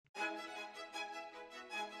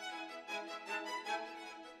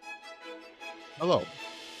Hello,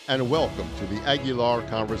 and welcome to the Aguilar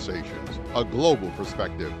Conversations, a global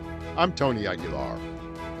perspective. I'm Tony Aguilar.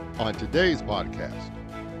 On today's podcast,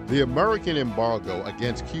 the American embargo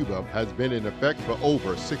against Cuba has been in effect for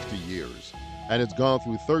over 60 years, and it's gone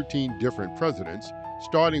through 13 different presidents,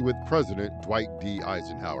 starting with President Dwight D.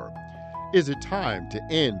 Eisenhower. Is it time to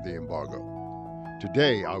end the embargo?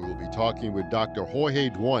 Today, I will be talking with Dr. Jorge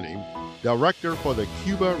Duany, Director for the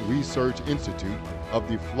Cuba Research Institute of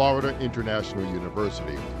the Florida International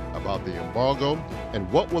University, about the embargo and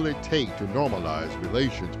what will it take to normalize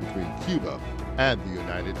relations between Cuba and the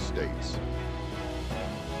United States.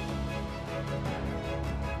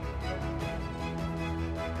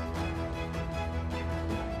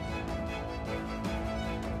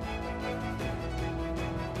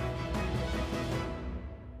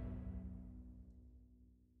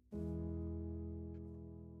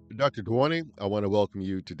 Dr. Duany, I want to welcome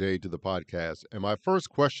you today to the podcast. And my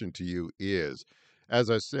first question to you is,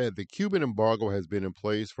 as I said, the Cuban embargo has been in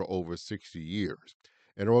place for over 60 years.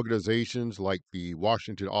 And organizations like the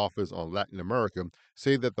Washington Office on Latin America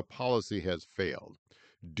say that the policy has failed.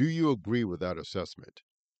 Do you agree with that assessment?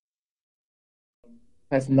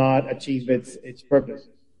 Has not achieved its purpose,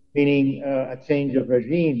 meaning a change of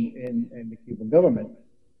regime in the Cuban government.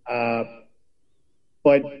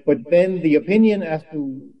 But then the opinion as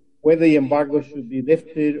to whether the embargo should be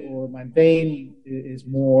lifted or maintained is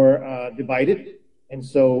more divided. And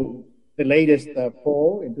so the latest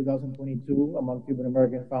poll in 2022 among Cuban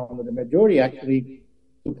Americans found that the majority actually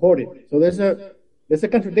supported. So there's a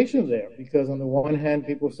contradiction there, because on the one hand,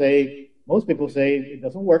 most people say it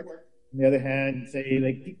doesn't work. On the other hand, say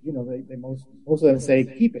most of them say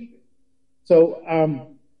keep it. So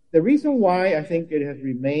the reason why I think it has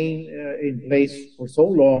remained in place for so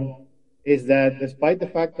long is that despite the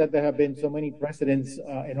fact that there have been so many presidents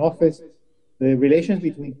in office, the relations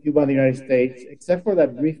between Cuba and the United States, except for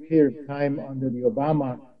that brief period of time under the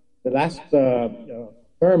last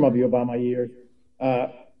term of the Obama years,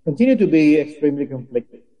 continue to be extremely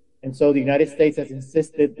conflicted. And so the United States has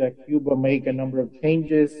insisted that Cuba make a number of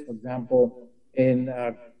changes, for example, in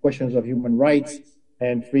questions of human rights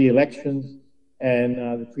and free elections and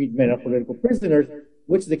the treatment of political prisoners,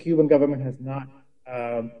 which the Cuban government has not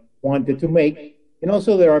wanted to make. And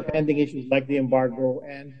also there are pending issues like the embargo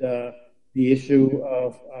and the issue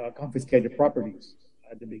of confiscated properties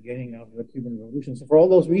at the beginning of the Cuban Revolution. So for all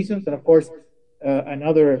those reasons, and of course,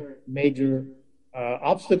 another major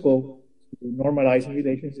obstacle to normalizing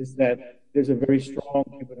relations is that there's a very strong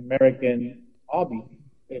Cuban American lobby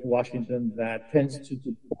in Washington that tends to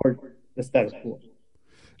support the status quo.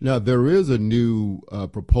 Now, there is a new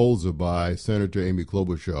proposal by Senator Amy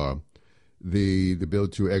Klobuchar, the Bill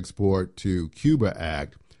to Export to Cuba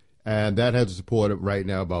Act, and that has support right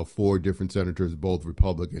now about 4 different senators, both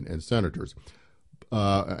Republican and senators,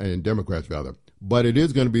 and Democrats rather. But it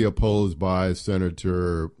is going to be opposed by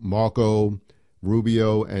Senator Marco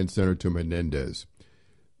Rubio and Senator Menendez.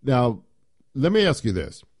 Now, let me ask you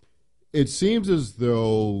this. It seems as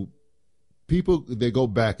though they go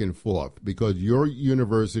back and forth, because your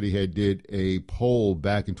university had did a poll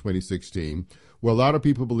back in 2016 where a lot of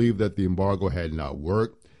people believed that the embargo had not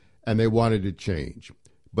worked and they wanted to change.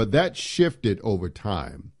 But that shifted over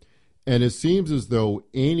time. And it seems as though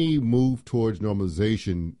any move towards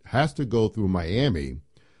normalization has to go through Miami,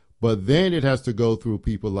 but then it has to go through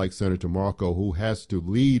people like Senator Marco, who has to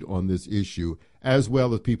lead on this issue, as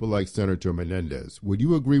well as people like Senator Menendez. Would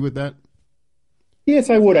you agree with that? Yes,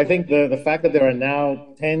 I would. I think the fact that there are now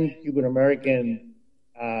 10 Cuban American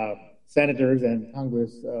senators and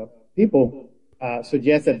Congress people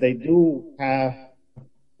suggests that they do have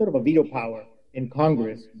sort of a veto power in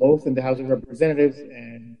Congress, both in the House of Representatives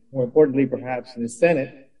and, more importantly, perhaps in the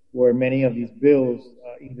Senate, where many of these bills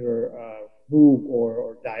either move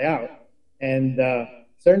or die out. And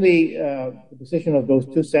certainly the position of those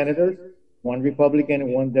 2 senators, one Republican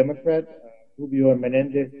and one Democrat, Rubio and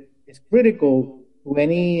Menendez, is critical to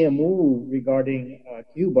any move regarding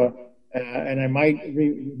Cuba. And I might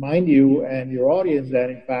remind you and your audience that,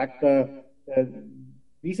 in fact,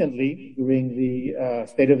 recently, during the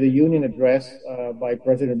State of the Union address by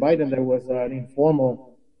President Biden, there was an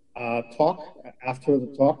informal talk after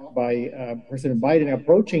the talk by President Biden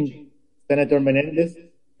approaching Senator Menendez,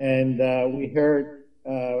 and we heard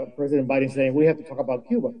President Biden saying, we have to talk about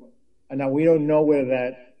Cuba. And now we don't know whether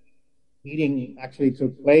that meeting actually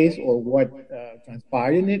took place or what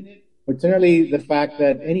transpired in it, but certainly the fact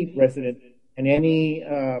that any president and any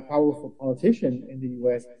powerful politician in the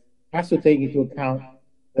U.S. has to take into account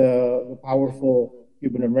the powerful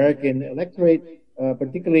Cuban American electorate,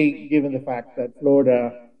 particularly given the fact that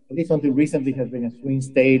Florida at least until recently, has been a swing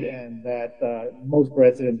state, and that most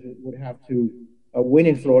presidents would have to win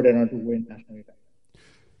in Florida in order to win national elections.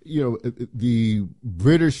 You know, the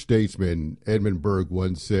British statesman Edmund Burke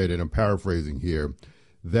once said, and I'm paraphrasing here,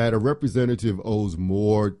 that a representative owes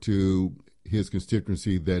more to his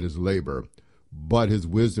constituency than his labor, but his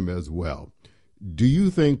wisdom as well. Do you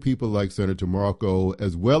think people like Senator Marco,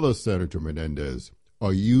 as well as Senator Menendez,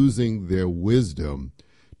 are using their wisdom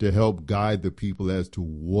to help guide the people as to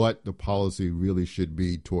what the policy really should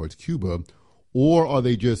be towards Cuba, or are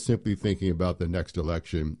they just simply thinking about the next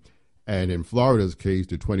election, and in Florida's case,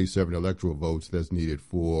 the 27 electoral votes that's needed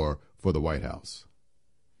for the White House?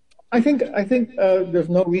 I think there's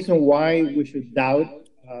no reason why we should doubt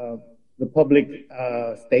the public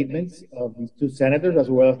statements of these two senators, as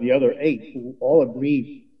well as the other 8, who all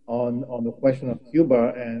agree on the question of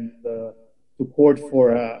Cuba and the support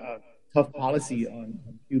for a tough policy on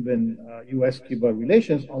Cuban U.S.-Cuba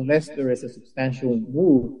relations, unless there is a substantial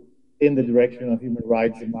move in the direction of human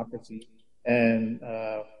rights, democracy, and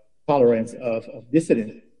tolerance of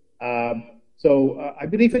dissidents. So I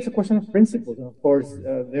believe it's a question of principles, and of course,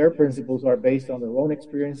 their principles are based on their own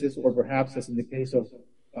experiences, or perhaps, as in the case of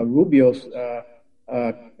Rubio's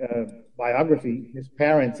biography, his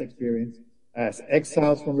parents' experience as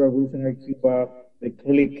exiles from revolutionary Cuba. They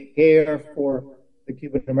clearly care for the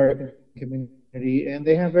Cuban American community, and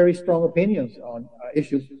they have very strong opinions on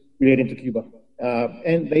issues relating to Cuba.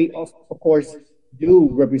 And they, of course, do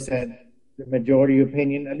represent the majority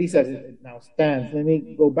opinion, at least as it now stands. Let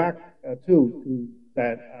me go back to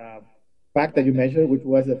that fact that you mentioned, which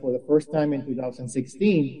was that for the first time in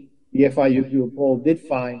 2016, the FIU poll did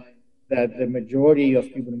find that the majority of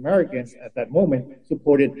Cuban Americans at that moment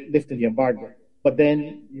supported lifting the embargo. But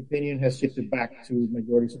then the opinion has shifted back to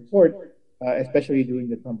majority support, especially during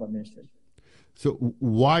the Trump administration. So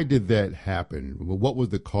why did that happen? What was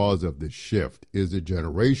the cause of the shift? Is it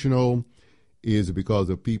generational? Is it because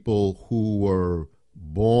of people who were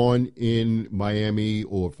born in Miami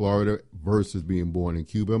or Florida versus being born in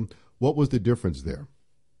Cuba? What was the difference there?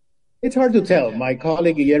 It's hard to tell. My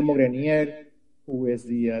colleague Guillermo Grenier, who is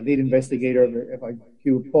the lead investigator of the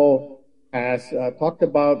FIQ poll, has talked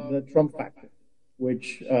about the Trump factor,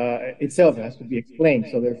 which itself has to be explained.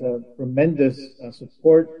 So there's a tremendous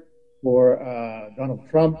support for Donald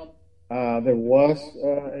Trump. There was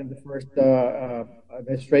in the first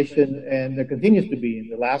administration, and there continues to be in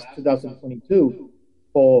the last 2022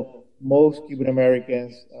 poll, most Cuban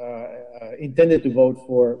Americans intended to vote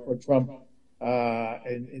for Trump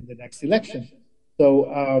in the next election. So,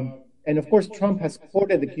 and of course, Trump has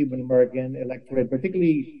courted the Cuban American electorate,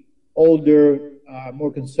 particularly older,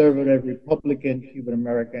 more conservative Republican Cuban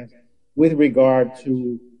Americans, with regard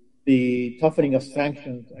to the toughening of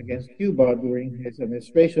sanctions against Cuba during his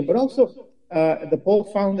administration. But also, the poll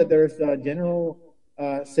found that there's a general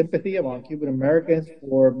sympathy among Cuban Americans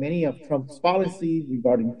for many of Trump's policies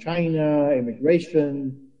regarding China,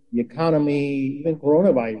 immigration, the economy, even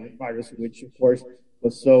coronavirus, which of course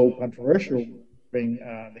was so controversial during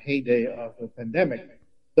the heyday of the pandemic.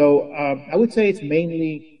 So I would say it's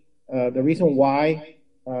mainly the reason why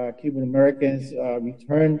Cuban Americans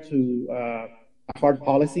returned to a hard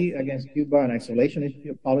policy against Cuba, an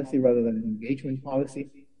isolationist policy rather than an engagement policy,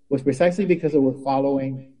 was precisely because they were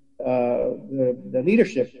following the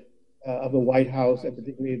leadership of the White House and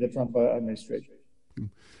particularly the Trump administration.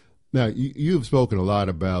 Now, you've spoken a lot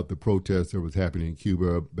about the protests that was happening in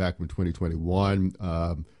Cuba back in 2021,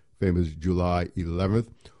 famous July 11th.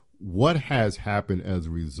 What has happened as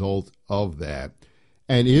a result of that?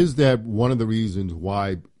 And is that one of the reasons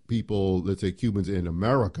why people, let's say Cubans in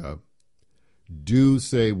America, do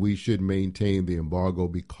say we should maintain the embargo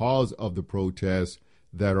because of the protests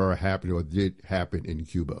that are happening or did happen in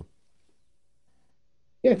Cuba?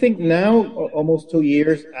 Yeah, I think now, almost 2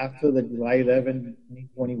 years after the July 11,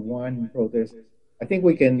 2021 protest, I think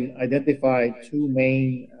we can identify two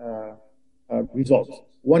main results.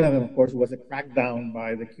 One of them, of course, was a crackdown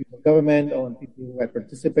by the Cuban government on people who had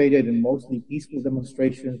participated in mostly peaceful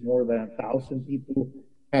demonstrations. More than 1,000 people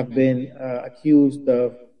have been accused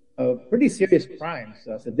of pretty serious crimes,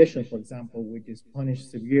 sedition, for example, which is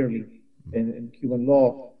punished severely in Cuban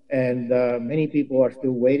law. And many people are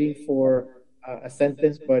still waiting for a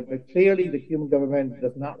sentence, but clearly the Cuban government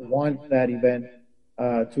does not want that event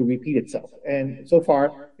to repeat itself. And so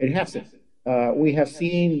far, it hasn't. We have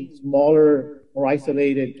seen smaller, more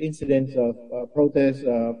isolated incidents of protests,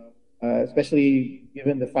 especially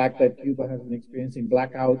given the fact that Cuba has been experiencing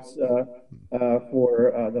blackouts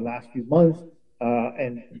for the last few months.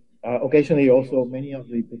 And occasionally also many of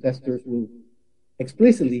the protesters will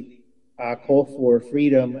explicitly call for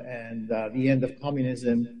freedom and the end of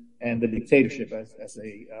communism and the dictatorship, as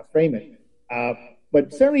they frame it.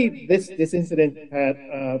 But certainly, this incident had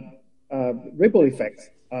ripple effects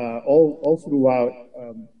all throughout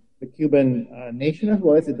the Cuban nation as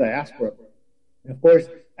well as the diaspora. And of course,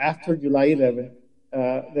 after July 11th,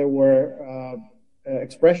 there were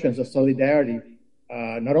expressions of solidarity,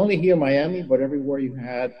 not only here in Miami, but everywhere you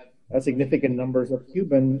had significant numbers of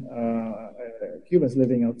Cubans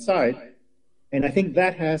living outside. And I think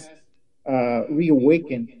that has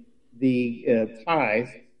reawakened the ties,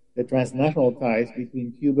 the transnational ties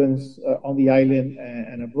between Cubans on the island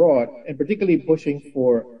and abroad, and particularly pushing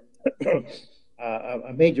for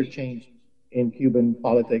a major change in Cuban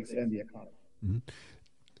politics and the economy.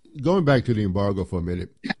 Mm-hmm. Going back to the embargo for a minute,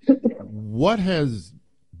 what has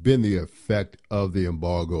been the effect of the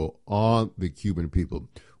embargo on the Cuban people?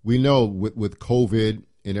 We know with COVID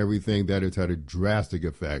and everything that it's had a drastic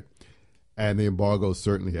effect, and the embargo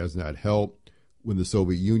certainly has not helped. When the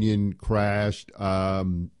Soviet Union crashed,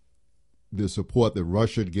 the support that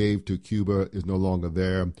Russia gave to Cuba is no longer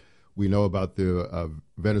there. We know about the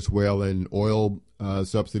Venezuelan oil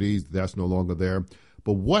subsidies. That's no longer there.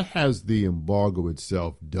 But what has the embargo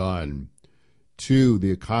itself done to the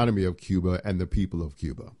economy of Cuba and the people of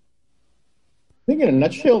Cuba? I think in a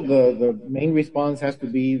nutshell, the main response has to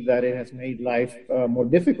be that it has made life more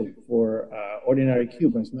difficult for ordinary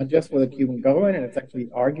Cubans, not just for the Cuban government, and it's actually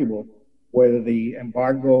arguable whether the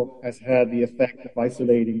embargo has had the effect of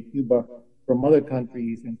isolating Cuba from other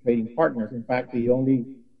countries and trading partners. In fact, the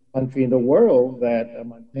only country in the world that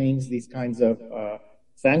maintains these kinds of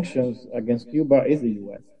sanctions against Cuba is the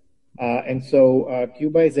U.S. And so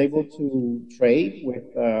Cuba is able to trade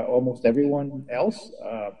with almost everyone else,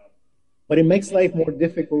 but it makes life more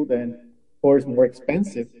difficult and, of course, more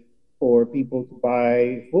expensive for people to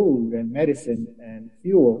buy food and medicine and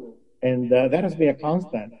fuel. And that has been a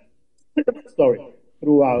constant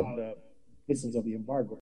throughout the existence of the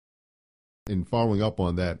embargo. In following up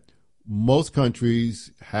on that, most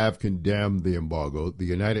countries have condemned the embargo. The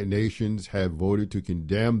United Nations have voted to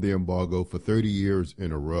condemn the embargo for 30 years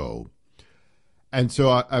in a row. And so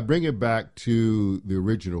I bring it back to the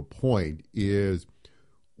original point is,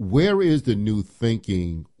 where is the new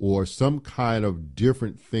thinking or some kind of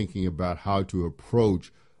different thinking about how to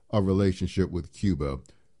approach a relationship with Cuba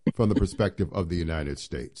from the perspective of the United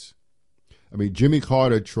States? I mean, Jimmy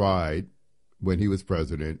Carter tried when he was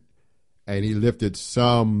president, and he lifted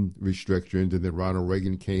some restrictions, and then Ronald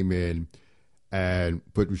Reagan came in and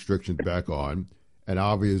put restrictions back on. And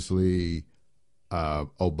obviously,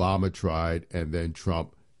 Obama tried, and then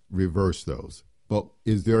Trump reversed those. But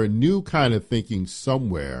is there a new kind of thinking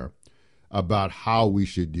somewhere about how we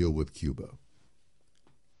should deal with Cuba?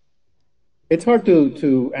 It's hard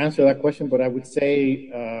to answer that question, but I would say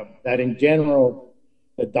that in general,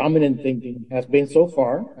 the dominant thinking has been so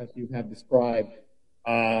far, as you have described,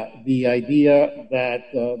 the idea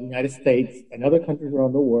that the United States and other countries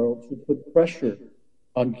around the world should put pressure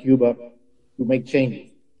on Cuba to make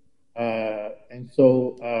changes. And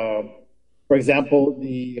so, for example,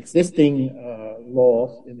 the existing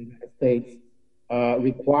laws in the United States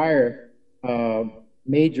require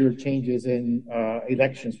major changes in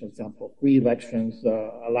elections, for example, free elections,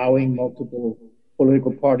 allowing multiple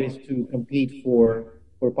political parties to compete for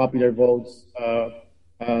popular votes,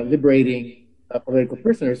 liberating political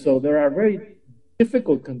prisoners. So there are very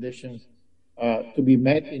difficult conditions to be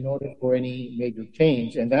met in order for any major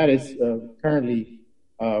change, and that is currently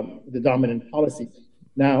the dominant policy.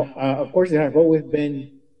 Now, of course, there have always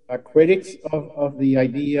been critics of the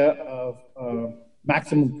idea of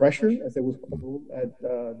maximum pressure, as it was called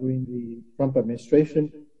during the Trump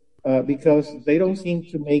administration, because they don't seem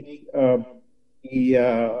to make the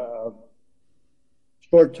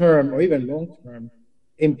short-term or even long-term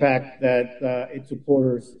impact that its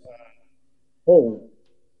supporters hold.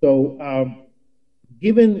 So,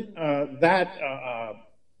 given that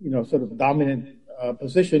sort of dominant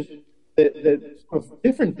position, the sort of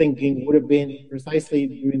different thinking would have been precisely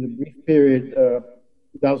during the brief period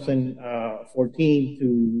 2014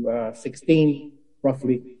 to 16,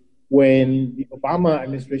 roughly, when the Obama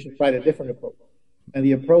administration tried a different approach. And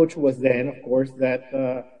the approach was then, of course, that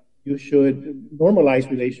you should normalize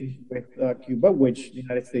relations with Cuba, which the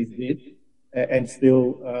United States did, and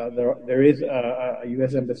still there is a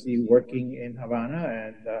U.S. embassy working in Havana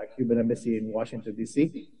and a Cuban embassy in Washington,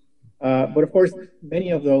 D.C. But of course,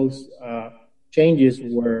 many of those changes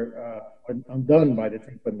were undone by the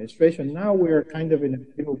Trump administration. Now we're kind of in a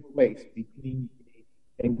middle place between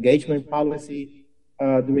the engagement policy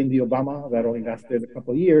during the Obama, that only lasted a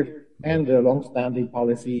couple of years, and the long-standing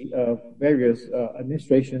policy of various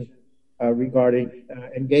administrations regarding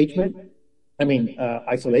engagement.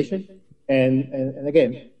 isolation, and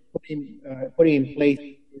again, putting in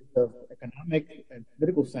place of economic and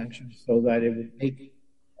political sanctions so that it would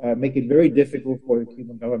make it very difficult for the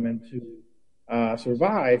Cuban government to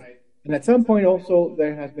survive. And at some point also,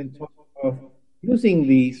 there has been talk of using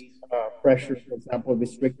these pressures, for example,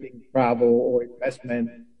 restricting travel or investment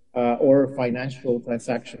or financial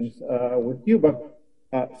transactions with Cuba,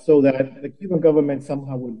 so that the Cuban government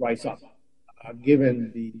somehow would rise up,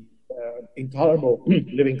 given the intolerable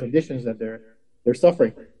living conditions that they're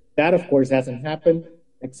suffering. That, of course, hasn't happened,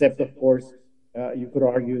 except, of course, you could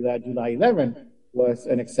argue that July 11th was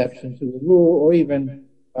an exception to the rule, or even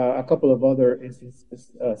a couple of other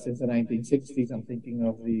instances since the 1960s. I'm thinking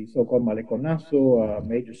of the so-called Maleconazo,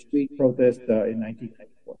 major street protest in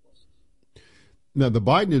 1994. Now, the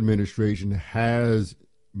Biden administration has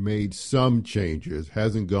made some changes,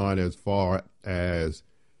 hasn't gone as far as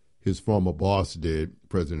his former boss did,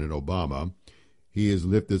 President Obama. He has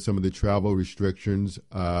lifted some of the travel restrictions,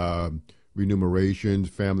 remunerations,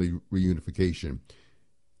 family reunification.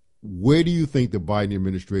 Where do you think the Biden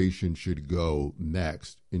administration should go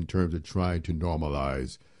next in terms of trying to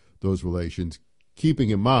normalize those relations,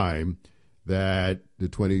 keeping in mind that the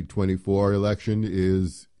 2024 election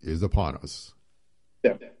is upon us?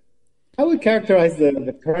 Yeah. I would characterize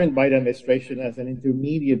the current Biden administration as an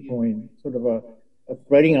intermediate point, sort of a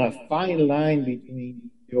threading a fine line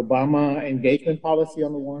between the Obama engagement policy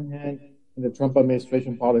on the one hand and the Trump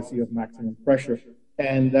administration policy of maximum pressure.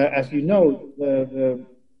 And as you know, the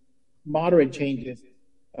moderate changes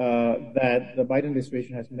that the Biden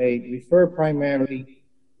administration has made refer primarily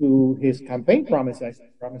to his campaign promises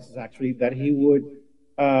actually, that he would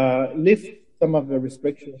lift some of the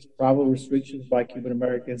restrictions, travel restrictions by Cuban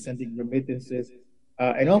Americans sending remittances.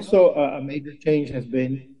 And also a major change has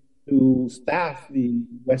been to staff the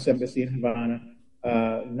U.S. Embassy in Havana,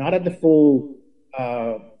 not at the full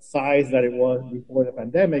size that it was before the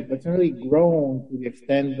pandemic, but certainly grown to the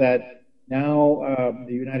extent that now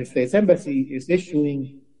the United States Embassy is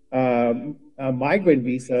issuing migrant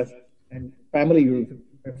visas and family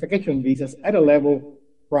reunification visas at a level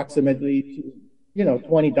approximately to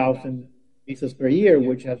 20,000 visas per year,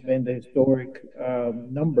 which has been the historic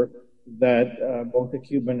number that both the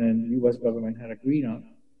Cuban and U.S. government had agreed on.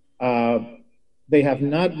 They have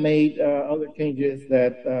not made other changes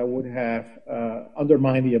that would have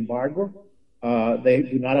undermined the embargo. They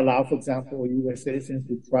do not allow, for example, U.S. citizens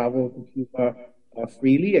to travel to Cuba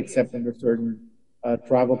freely, except under certain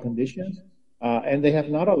travel conditions. And they have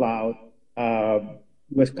not allowed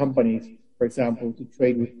U.S. companies, for example, to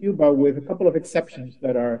trade with Cuba, with a couple of exceptions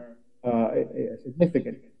that are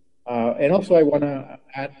significant. And also, I want to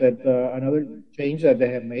add that another change that they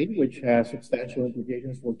have made, which has substantial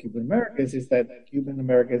implications for Cuban Americans, is that Cuban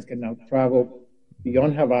Americans can now travel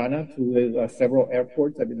beyond Havana to several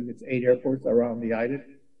airports. I believe it's 8 airports around the island.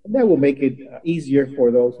 And that will make it easier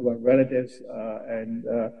for those who have relatives and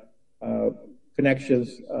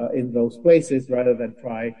connections in those places, rather than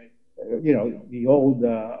try, the old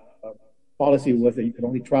policy was that you could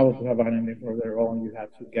only travel to Havana, and therefore their own you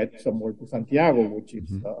have to get somewhere to Santiago, which is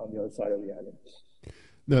on the other side of the island.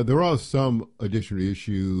 Now, there are some additional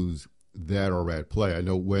issues that are at play. I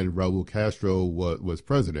know when Raul Castro was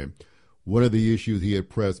president, one of the issues he had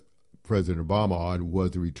pressed President Obama on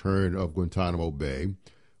was the return of Guantanamo Bay,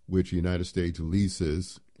 which the United States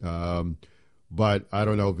leases. But I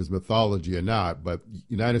don't know if it's mythology or not, but the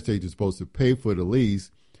United States is supposed to pay for the lease.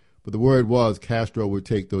 But the word was Castro would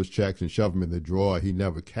take those checks and shove them in the drawer. He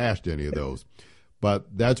never cashed any of those.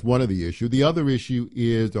 But that's one of the issues. The other issue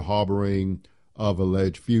is the harboring of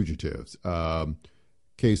alleged fugitives.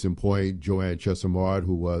 Case in point, Joanne Chesimard,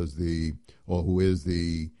 who is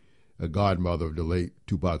the godmother of the late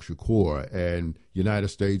Tupac Shakur, and the United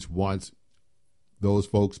States wants those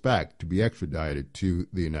folks back to be extradited to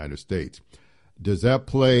the United States. Does that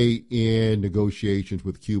play in negotiations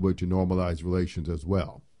with Cuba to normalize relations as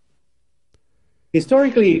well?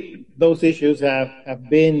 Historically, those issues have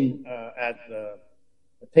been at the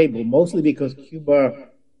table, mostly because Cuba,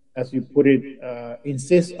 as you put it,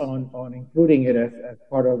 insists on including it as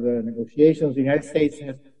part of the negotiations. The United States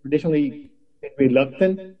has traditionally been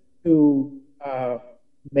reluctant to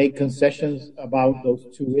make concessions about those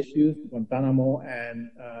two issues, Guantanamo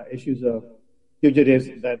and issues of fugitives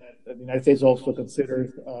that the United States also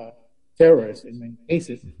considers terrorists in many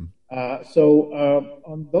cases. So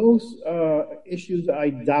on those issues, I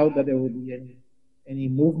doubt that there will be any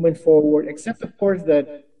movement forward, except, of course,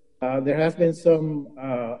 that there has been some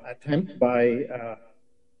attempt by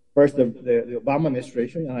first the Obama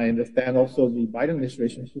administration, and I understand also the Biden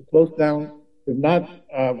administration, to close down, if not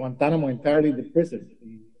Guantanamo entirely, the prison,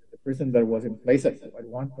 the prison that was in place at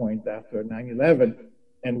one point after 9/11,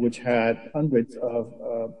 and which had hundreds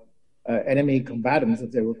of enemy combatants,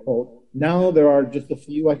 as they were called. Now there are just a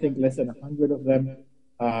few, I think less than 100 of them.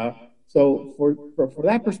 So for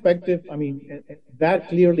that perspective, I mean, that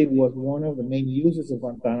clearly was one of the main uses of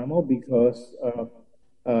Guantanamo, because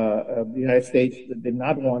the United States did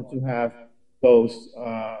not want to have those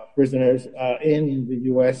prisoners in the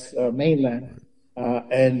U.S. Mainland.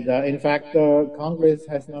 And in fact, Congress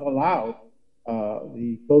has not allowed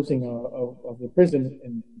the closing of the prison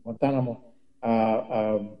in Guantanamo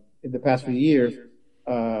in the past few years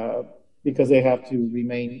because they have to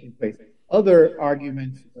remain in place. Other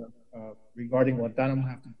arguments regarding Guantanamo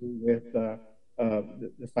have to do with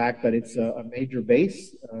the fact that it's a major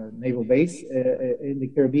base, naval base in the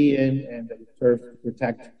Caribbean, and that it serves to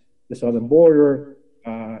protect the southern border.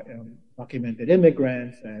 Documented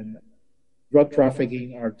immigrants and drug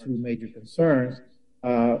trafficking are two major concerns.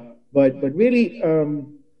 But really,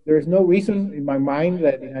 there is no reason in my mind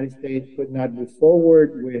that the United States could not move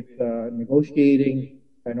forward with negotiating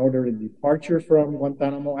an orderly departure from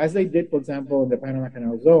Guantanamo, as they did, for example, in the Panama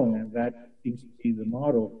Canal Zone, and that seems to be the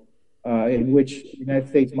model in which the United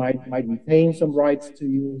States might retain some rights to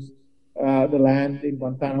use the land in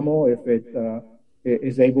Guantanamo if it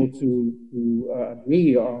is able to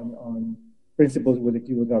agree on principles with the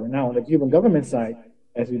Cuban government. Now, on the Cuban government side,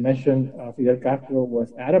 as we mentioned, Fidel Castro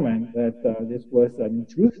was adamant that this was an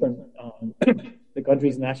intrusion on the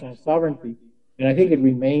country's national sovereignty, and I think it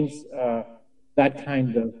remains that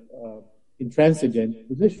kind of intransigent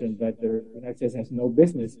position that the United States has no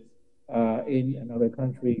business in another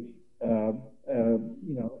country,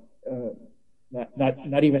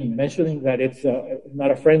 not even mentioning that it's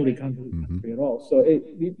not a friendly country at all. So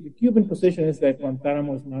the Cuban position is that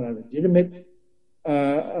Guantanamo is not a legitimate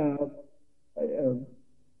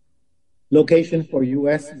location for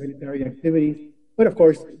U.S. military activities. But of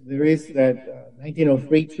course, there is that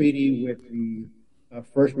 1903 treaty with the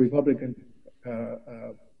first Republican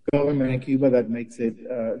government in Cuba that makes it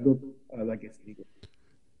look like it's legal.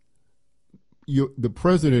 The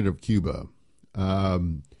president of Cuba,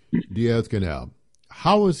 Diaz-Canel,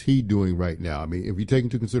 how is he doing right now? I mean, if you take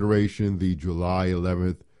into consideration the July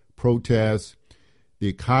 11th protests, the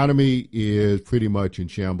economy is pretty much in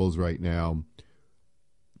shambles right now.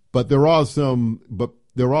 But there are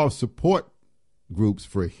support groups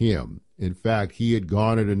for him. In fact, he had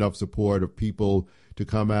garnered enough support of people to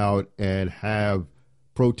come out and have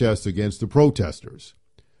protests against the protesters.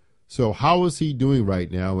 So how is he doing right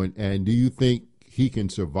now? And do you think he can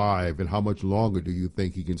survive? And how much longer do you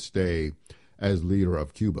think he can stay as leader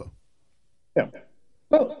of Cuba? Yeah.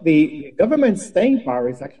 Well, the government's staying power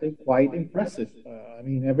is actually quite impressive. I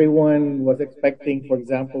mean, everyone was expecting, for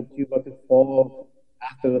example, Cuba to fall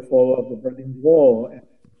after the fall of the Berlin Wall and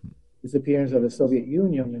disappearance of the Soviet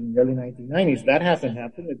Union in the early 1990s. That hasn't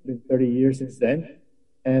happened. It's been 30 years since then.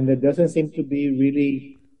 And there doesn't seem to be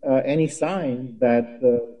really any sign that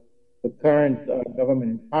the current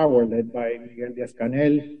government in power, led by Miguel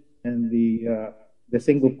Diaz-Canel, and the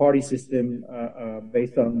single party system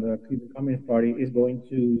based on the Cuban Communist Party is going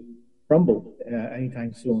to crumble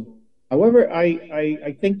anytime soon. However,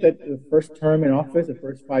 I think that the first term in office, the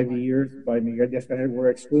first 5 years by Miguel Diaz-Canel, were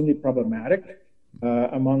extremely problematic.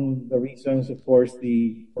 Among the reasons, of course,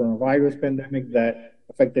 the coronavirus pandemic that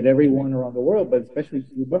affected everyone around the world, but especially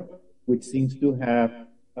Cuba, which seems to have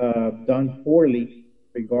done poorly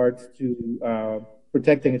in regards to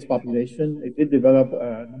protecting its population. It did develop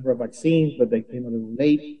a number of vaccines, but they came a little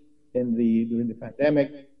late during the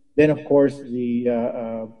pandemic. Then, of course,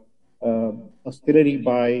 the hostility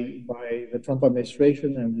by the Trump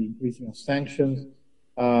administration and the increasing of sanctions,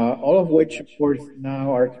 all of which, of course,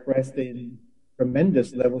 now are expressed in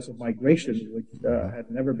tremendous levels of migration, which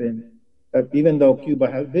had never been, even though Cuba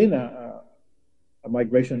has been an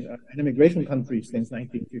immigration country since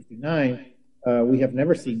 1959, we have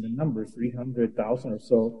never seen the numbers, 300,000 or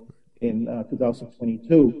so in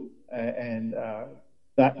 2022. And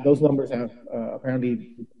those numbers have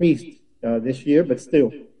apparently decreased this year, but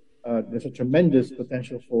still, there's a tremendous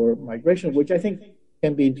potential for migration, which I think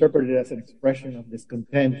can be interpreted as an expression of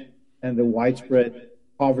discontent and the widespread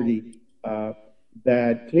poverty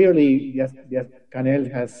that clearly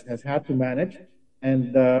Diaz-Canel has had to manage,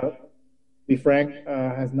 and to be frank,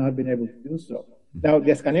 has not been able to do so. Now,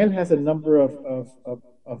 Diaz-Canel has a number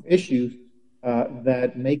of issues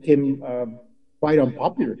that make him quite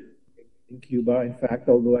unpopular in Cuba. In fact,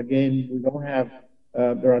 although again, we don't have,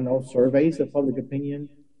 there are no surveys of public opinion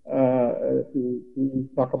to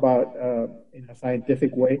talk about in a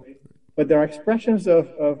scientific way, but there are expressions of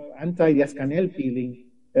anti-Diaz-Canel feeling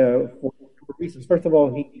for reasons. First of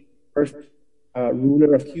all, first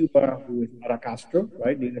ruler of Cuba, who is not a Castro,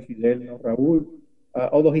 right? Neither Fidel nor Raúl.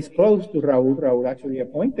 Although he's close to Raúl, Raúl actually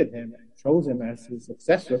appointed him and chose him as his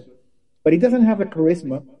successor. But he doesn't have the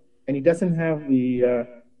charisma, and he doesn't have the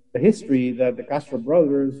history that the Castro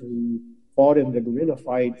brothers, who fought in the guerrilla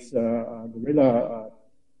fights, guerrilla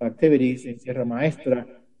activities in Sierra Maestra.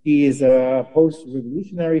 He is a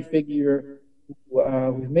post-revolutionary figure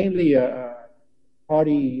who's mainly a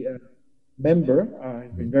party member.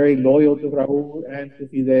 He's been very loyal to Raúl and to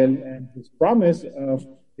Fidel, and his promise of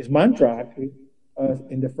his mantra, actually,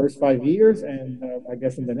 in the first 5 years, and I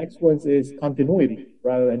guess in the next ones, is continuity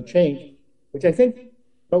rather than change, which I think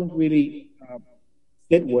don't really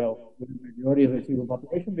fit well with the majority of the Cuban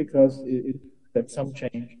population, because that some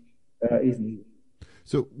change is needed.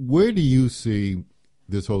 So where do you see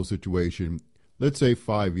this whole situation, let's say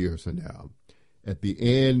 5 years from now, at the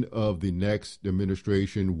end of the next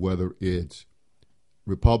administration, whether it's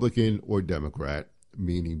Republican or Democrat,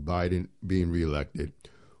 meaning Biden being reelected,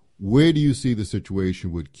 where do you see the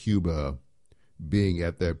situation with Cuba being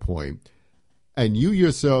at that point? And you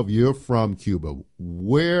yourself, you're from Cuba.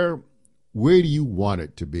 Where do you want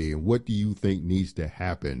it to be, and what do you think needs to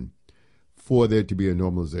happen for there to be a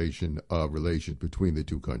normalization of relations between the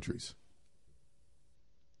two countries?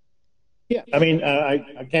 Yeah, I mean,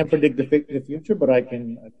 I can't predict the future, but I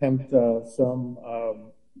can attempt some,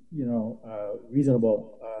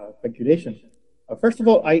 reasonable speculation. First of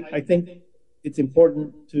all, I think it's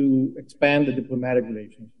important to expand the diplomatic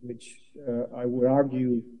relations, which I would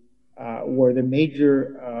argue were the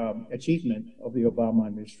major achievement of the Obama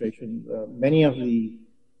administration. Many of the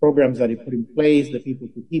programs that he put in place, the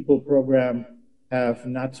people-to-people program, have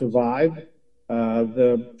not survived.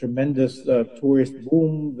 The tremendous tourist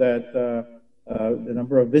boom that the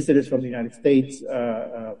number of visitors from the United States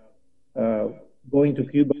going to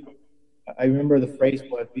Cuba. I remember the phrase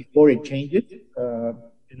was before it changes, and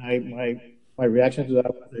my reaction to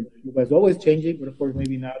that was that Cuba is always changing, but of course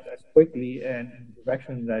maybe not as quickly and in the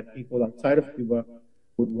direction that people outside of Cuba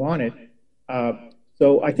would want it.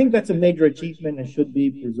 So I think that's a major achievement and should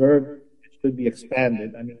be preserved, it should be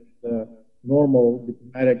expanded. I mean, the normal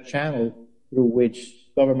diplomatic channel through which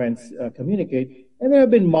governments communicate. And there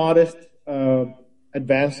have been modest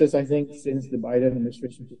advances, I think, since the Biden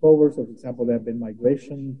administration took over. So, for example, there have been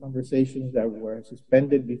migration conversations that were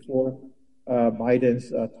suspended before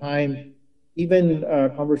Biden's time. Even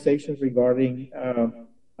conversations regarding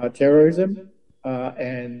terrorism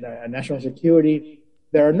and national security.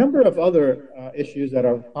 There are a number of other issues that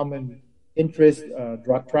are of common interest,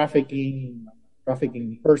 drug trafficking, trafficking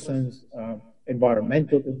in persons,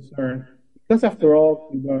 environmental concern. Because after all,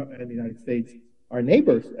 Cuba and the United States are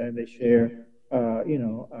neighbors, and they share, a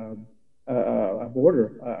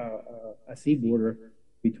border, a sea border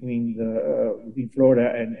between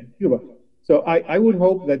Florida and Cuba. So I would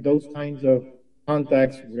hope that those kinds of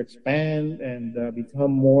contacts would expand and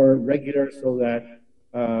become more regular, so that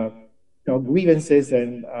grievances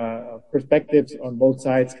and perspectives on both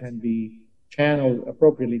sides can be channeled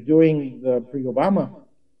appropriately. During the pre-Obama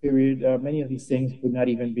period, many of these things would not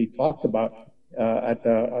even be talked about at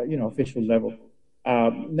the official level.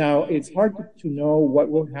 Now, it's hard to know what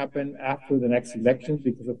will happen after the next elections,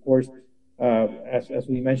 because, of course, as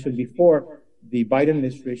we mentioned before, the Biden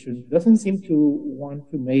administration doesn't seem to want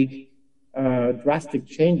to make drastic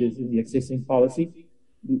changes in the existing policy,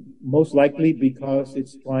 most likely because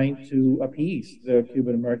it's trying to appease the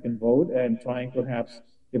Cuban American vote and trying perhaps,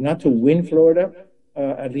 if not to win Florida,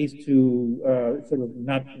 at least to sort of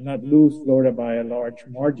not lose Florida by a large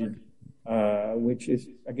margin, which is,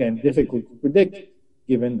 again, difficult to predict,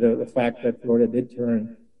 given the fact that Florida did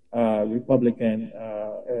turn Republican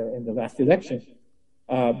in the last election.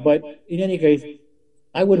 But in any case,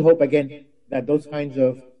 I would hope, again, that those kinds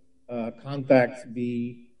of contacts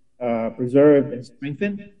be preserved and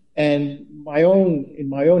strengthened. And in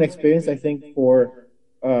my own experience, I think for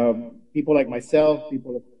people like myself,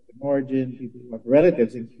 people of origin, people who have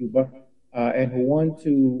relatives in Cuba, and who want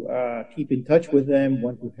to keep in touch with them,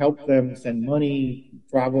 want to help them, send money,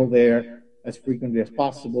 travel there as frequently as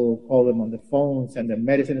possible, call them on the phone, send them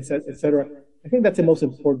medicine, etc. I think that's the most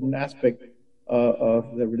important aspect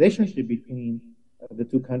of the relationship between the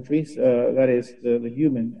two countries. That is the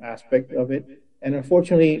human aspect of it. And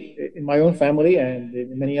unfortunately, in my own family and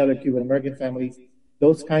in many other Cuban American families,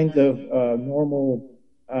 those kinds of normal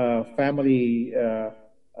family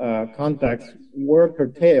contacts were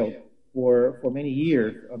curtailed for many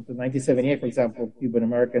years. Until 1978, for example, Cuban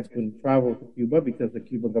Americans couldn't travel to Cuba because the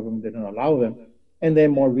Cuban government didn't allow them. And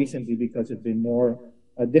then more recently, because it's been more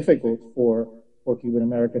difficult for Cuban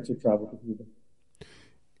Americans to travel to Cuba.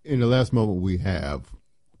 In the last moment we have,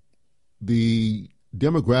 the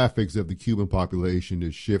demographics of the Cuban population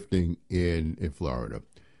is shifting in Florida.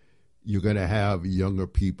 You're going to have younger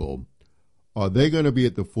people. Are they going to be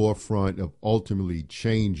at the forefront of ultimately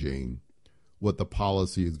changing what the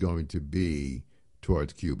policy is going to be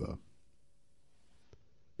towards Cuba?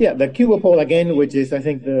 Yeah, the Cuba poll, again, which is, I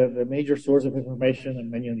think, the major source of information on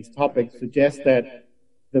many of these topics, suggests that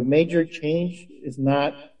the major change is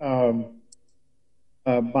not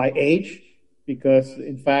by age, because,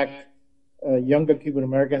 in fact, younger Cuban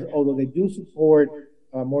Americans, although they do support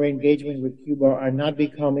more engagement with Cuba, are not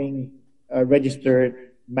becoming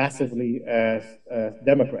registered massively as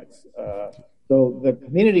Democrats. So the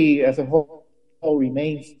community as a whole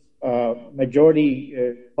remains majority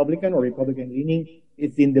Republican or Republican-leaning.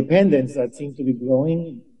 It's the independents that seem to be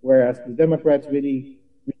growing, whereas the Democrats really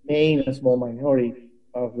remain a small minority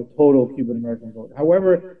of the total Cuban American vote.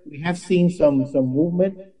 However, we have seen some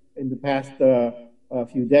movement in the past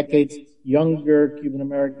few decades. Younger Cuban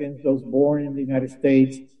Americans, those born in the United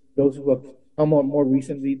States, those who have come on more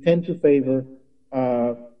recently, tend to favor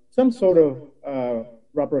some sort of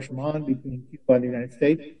rapprochement between Cuba and the United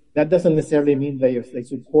States. That doesn't necessarily mean they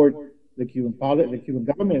support the Cuban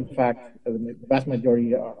government. In fact, the vast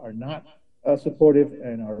majority are not supportive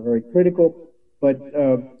and are very critical. But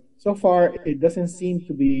so far, it doesn't seem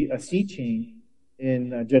to be a sea change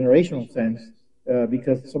in a generational sense,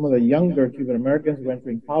 because some of the younger Cuban Americans who are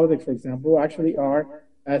entering politics, for example, actually are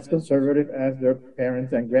as conservative as their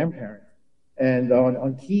parents and grandparents. And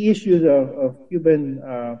on key issues of Cuban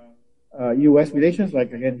U.S. relations,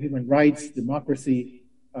 like, again, human rights, democracy,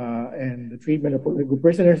 and the treatment of political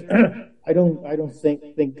prisoners, I don't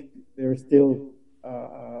think there is still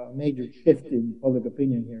a major shift in public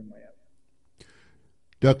opinion here in Miami.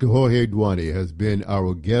 Dr. Jorge Duany has been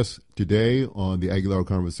our guest today on the Aguilar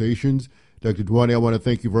Conversations. Dr. Duany, I want to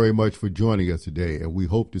thank you very much for joining us today, and we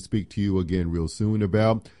hope to speak to you again real soon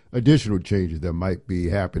about additional changes that might be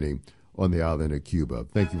happening on the island of Cuba.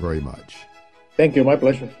 Thank you very much. Thank you. My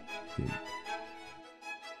pleasure.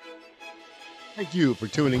 Thank you for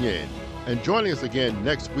tuning in and joining us again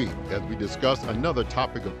next week as we discuss another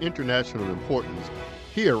topic of international importance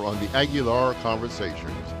here on the Aguilar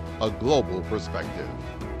Conversations, a global perspective.